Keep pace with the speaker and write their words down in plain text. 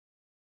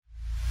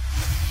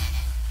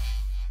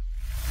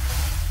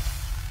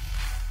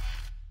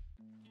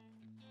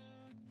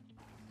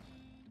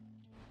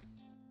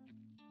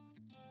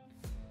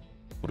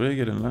Buraya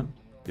gelin lan.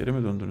 Geri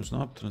mi döndünüz? Ne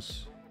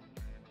yaptınız?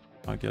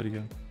 Ha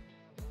gel.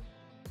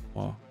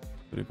 Aa,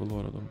 triple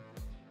var adam.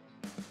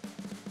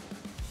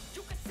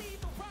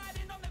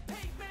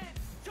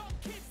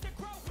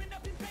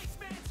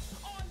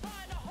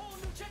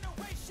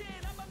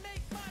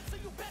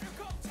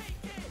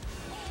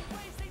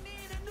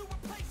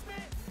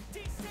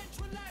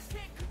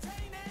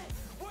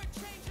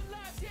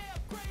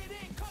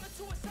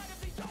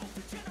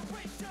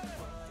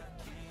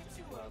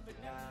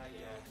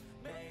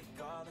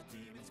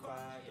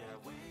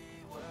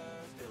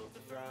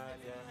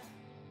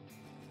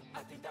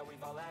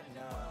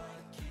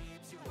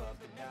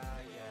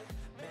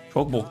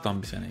 Çok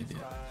boktan bir seneydi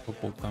ya.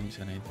 Çok boktan bir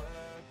seneydi.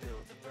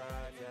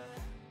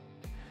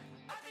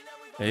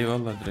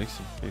 Eyvallah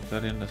direksin.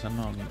 Keyifler yerinde, sen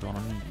ne aldın?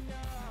 Donanım mı?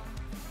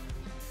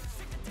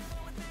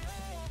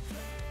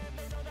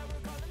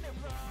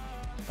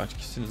 Kaç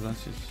kişisiniz lan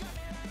siz?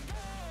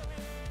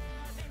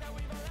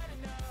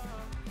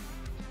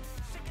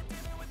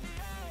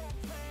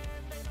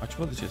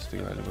 Açmadı chest'i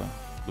galiba.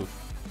 Dur.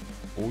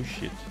 Oh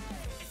shit.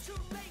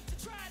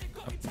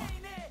 Yapma.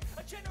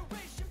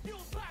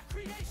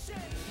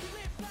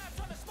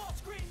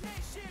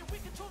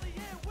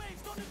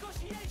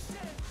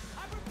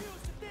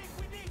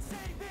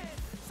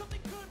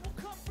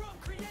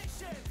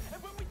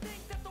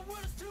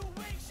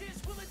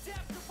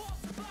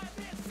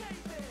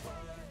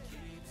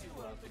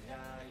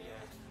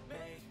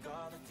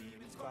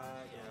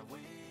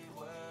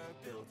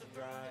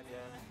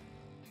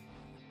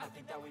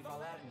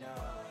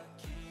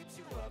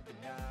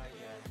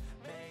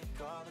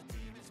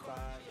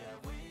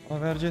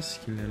 Ama vereceğiz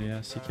skill'leri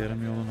ya.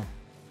 Sikerim yolunu.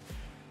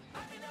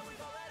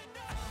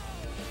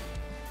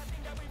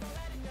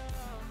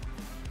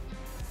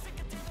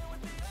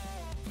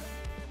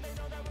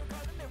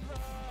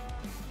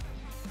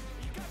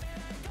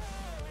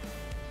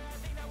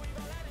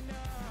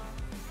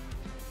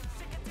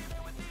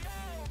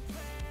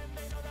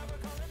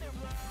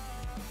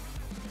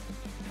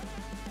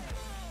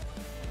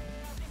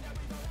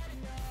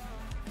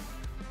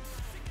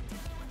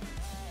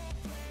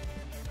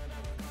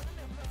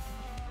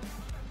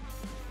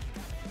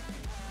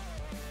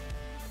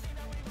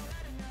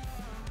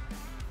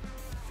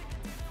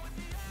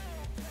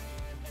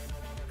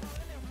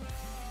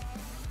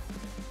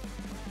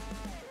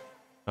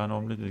 Yani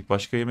omlet dedik.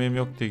 Başka yemeğim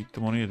yok diye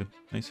gittim onu yedim.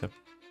 Neyse.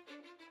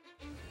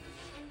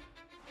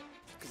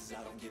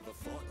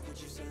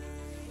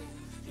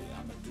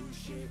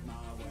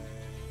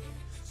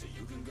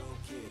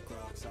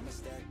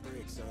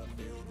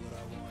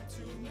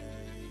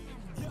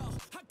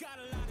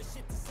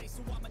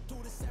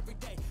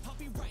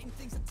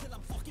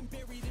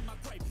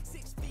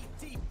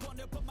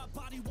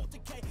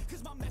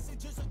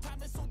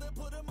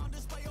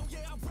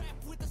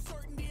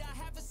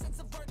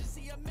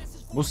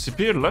 Bu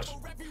spear'lar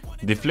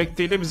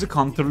deflecte ile bizi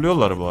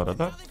counterlıyorlar bu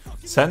arada.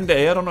 Sen de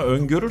eğer onu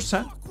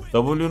öngörürsen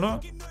W'nu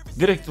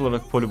direkt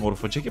olarak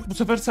polimorfa çekip bu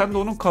sefer sen de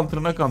onun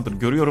counter'ına counter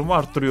görüyorum ve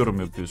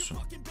arttırıyorum yapıyorsun.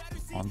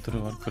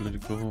 Hunter'ı var,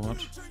 Cleric Robe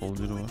var,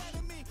 Soldier'ı var.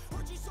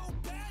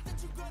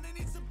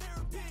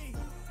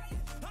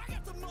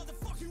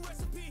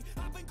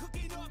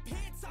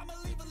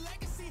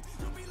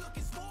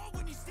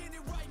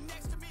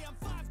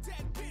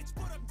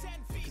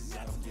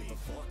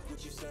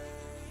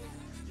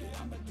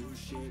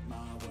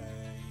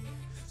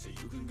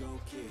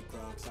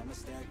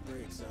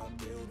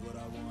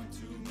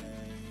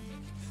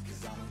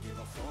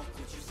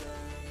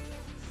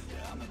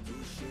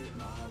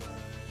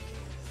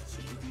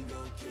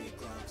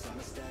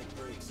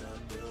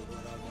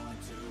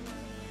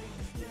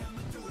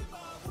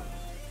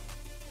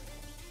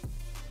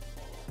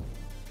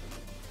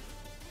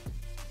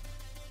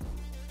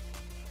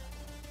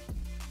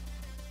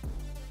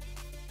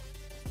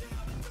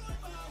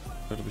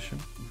 Kardeşim,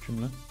 bu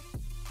kim lan?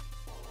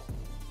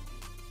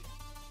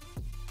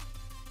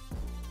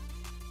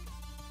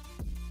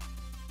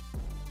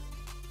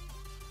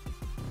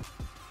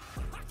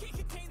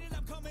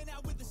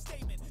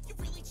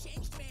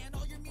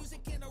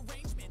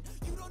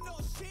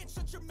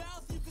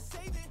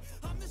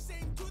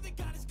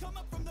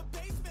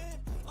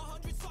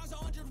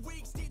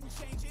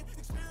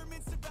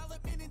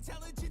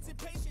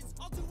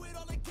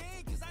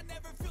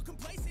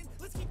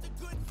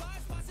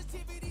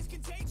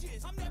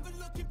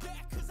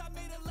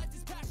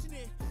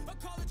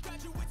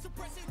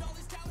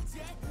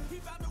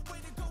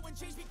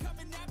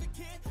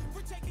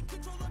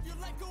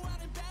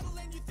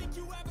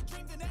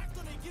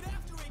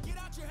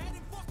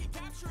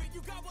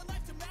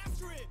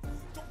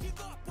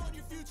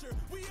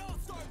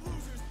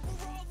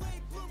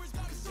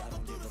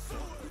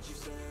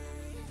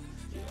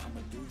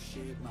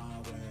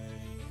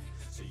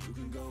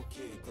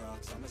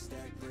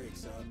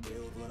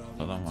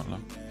 Adam var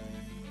lan.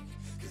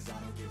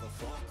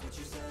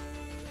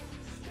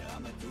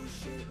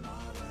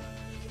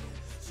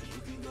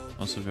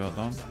 Nasıl bir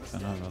adam?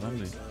 Fena bir adam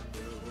değil.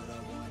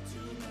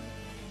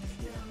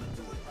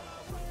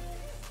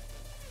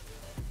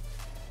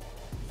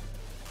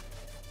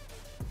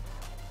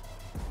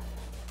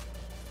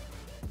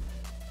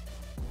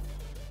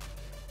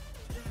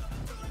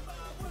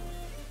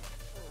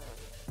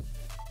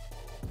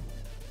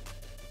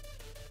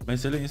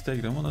 Mesele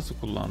Instagram'ı nasıl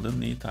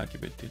kullandığın, neyi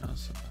takip ettiğin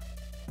aslında.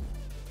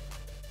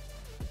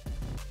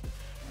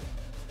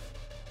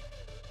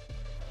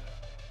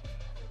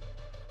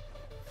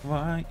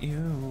 Why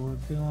you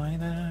would be like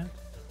that?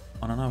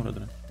 Ananı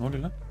avradını. Ne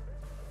oluyor lan?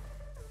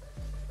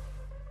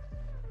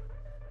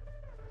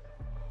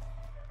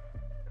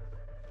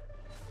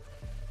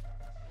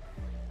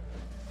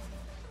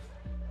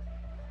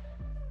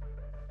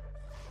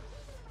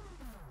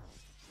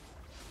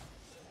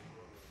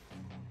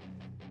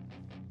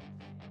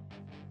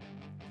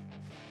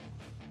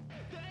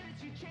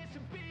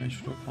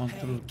 Meşru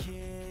kontrol.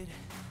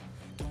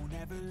 Don't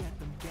ever let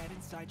them get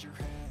inside your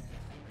head.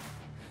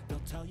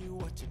 They'll tell you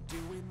what to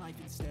do in life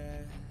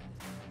instead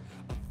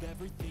of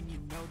everything you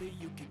know that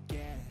you could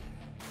get.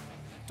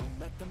 Don't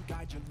let them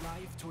guide your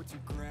life towards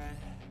regret.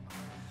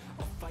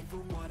 I'll fight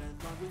for what I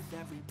love with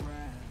every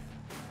breath.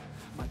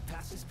 My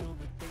past is filled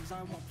with things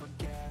I won't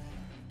forget.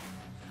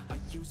 I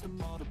use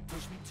them all to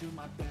push me to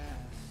my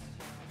best.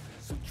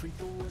 So treat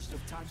the worst of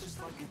times just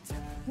like a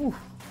test.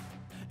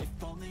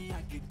 If only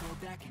I could go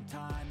back in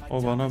time.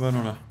 O bana, ben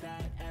ona.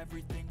 That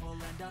everything will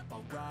end up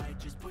alright.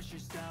 Just push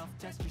yourself,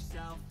 test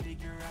yourself,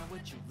 figure out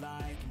what you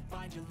like, and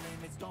find your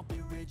limits. Don't be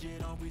rigid,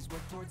 always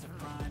work towards a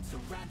prime.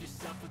 Surround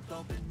yourself with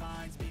open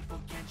minds. People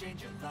can change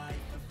your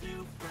life. A few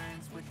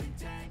friends with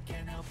intent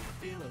can help you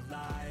feel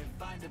alive.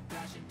 Find a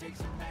passion, take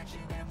some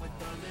action, and with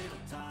a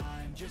little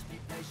time, just be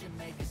patient,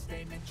 make a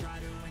statement, try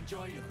to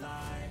enjoy your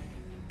life.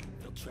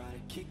 They'll try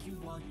to kick you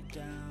while you're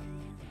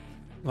down.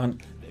 Lan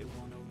They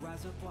wanna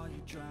rise up while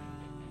you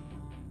drown.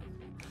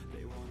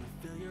 They wanna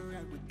fill your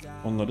head with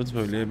doubt. onları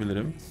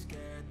söyleyebilirim.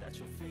 Scared that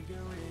you'll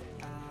figure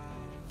it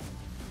out.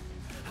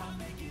 I'll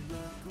make it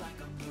look like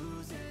I'm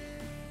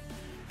losing.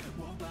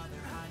 Won't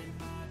bother hiding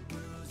my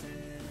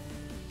bruises.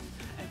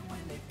 And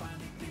when they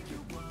finally think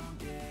you're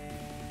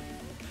wounded,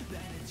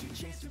 then it's your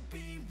chance to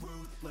be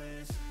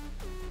ruthless.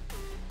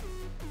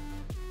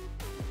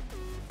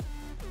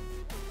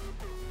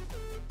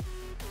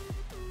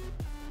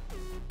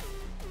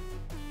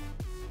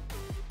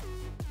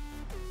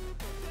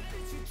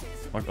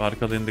 Bak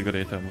arkada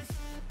integrate ama.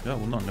 Ya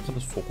bunlar ne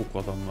kadar sokuk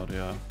adamlar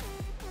ya.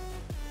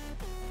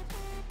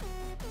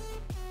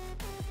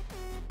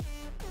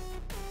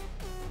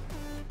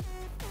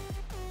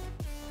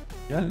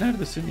 Gel,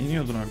 neredesin?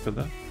 İniyordun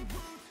arkada.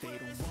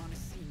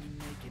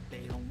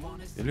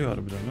 Geliyor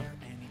harbiden lan.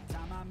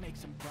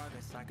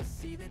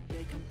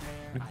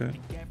 Okay.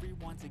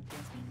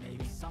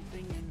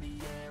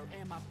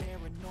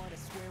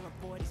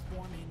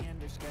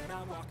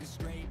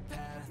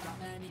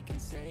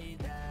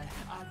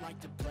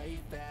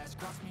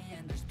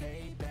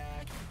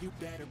 You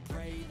better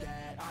pray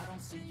that I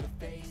don't see your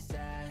face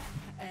at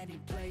any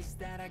place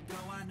that I go.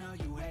 I know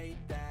you hate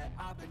that.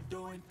 I've been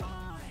doing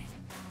fine.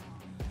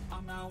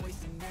 I'm not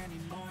wasting any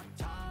more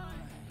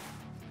time.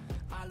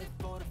 I live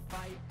for the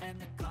fight and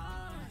the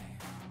climb.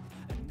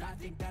 And I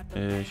think that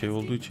the şey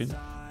olduğu için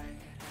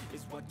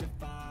is what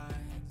defines.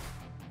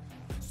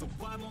 So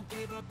I won't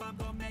give up, I'm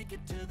gonna make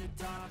it to the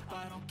top.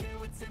 I don't care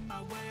what's in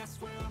my way, I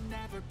swear I'm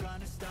never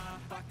gonna stop.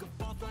 I could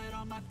fall flat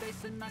on my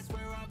face and I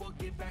swear I will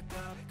get back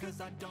up. Cause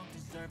I don't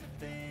deserve a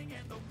thing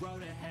and the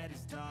road ahead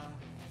is tough.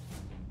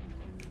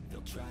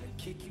 They'll try to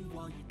kick you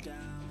while you're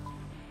down.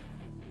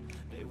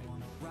 They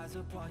wanna rise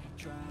up while you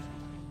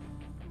drown.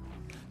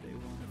 They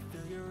wanna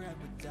fill your head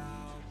with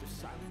doubt. They're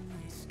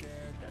silently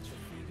scared that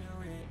you'll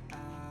figure it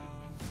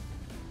out.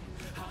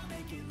 I'll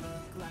make it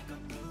look like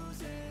I'm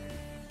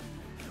losing.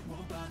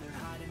 Won't bother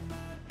hiding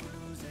my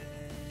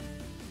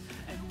bruises.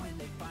 And when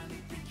they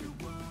finally think you're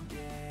wounded,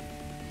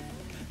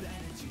 then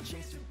it's your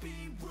chance to be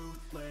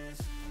ruthless.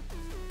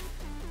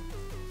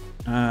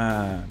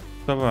 Ha,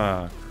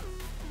 bak.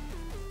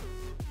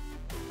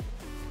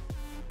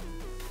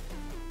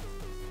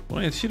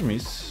 Buna yetişir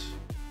miyiz?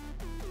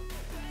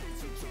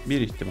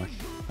 Bir ihtimal.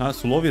 Ha,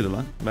 slow yedi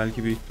lan.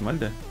 Belki bir ihtimal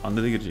de.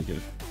 Undead'e girecek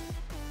herif.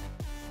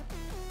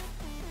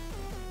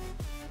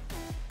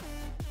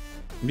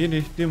 Bir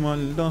ihtimal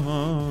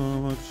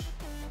daha var.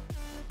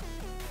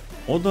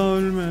 O da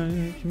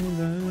ölmek mi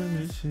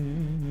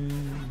demesin?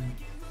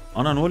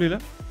 Ana, ne oluyor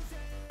lan?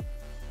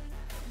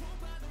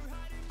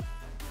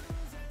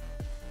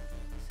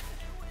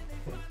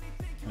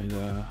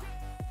 Hayda.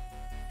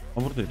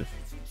 Ha, burada herif.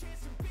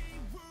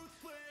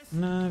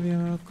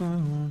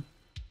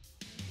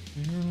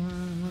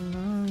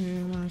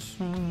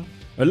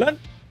 Öl lan.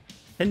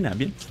 Sen ne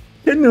yapıyorsun?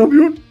 Sen ne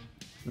yapıyorsun?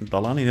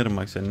 Dalağını yerim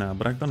bak senin ha.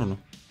 Bırak lan onu.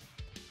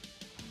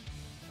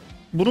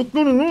 Bırak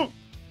lan onu.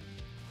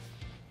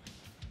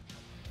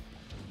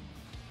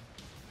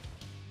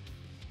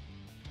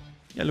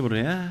 Gel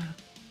buraya.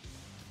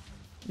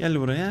 Gel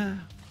buraya.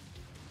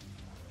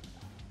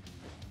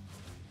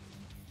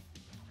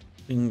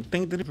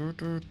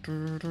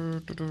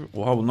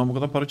 Oha, bundan bu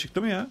kadar para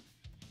çıktı mı ya?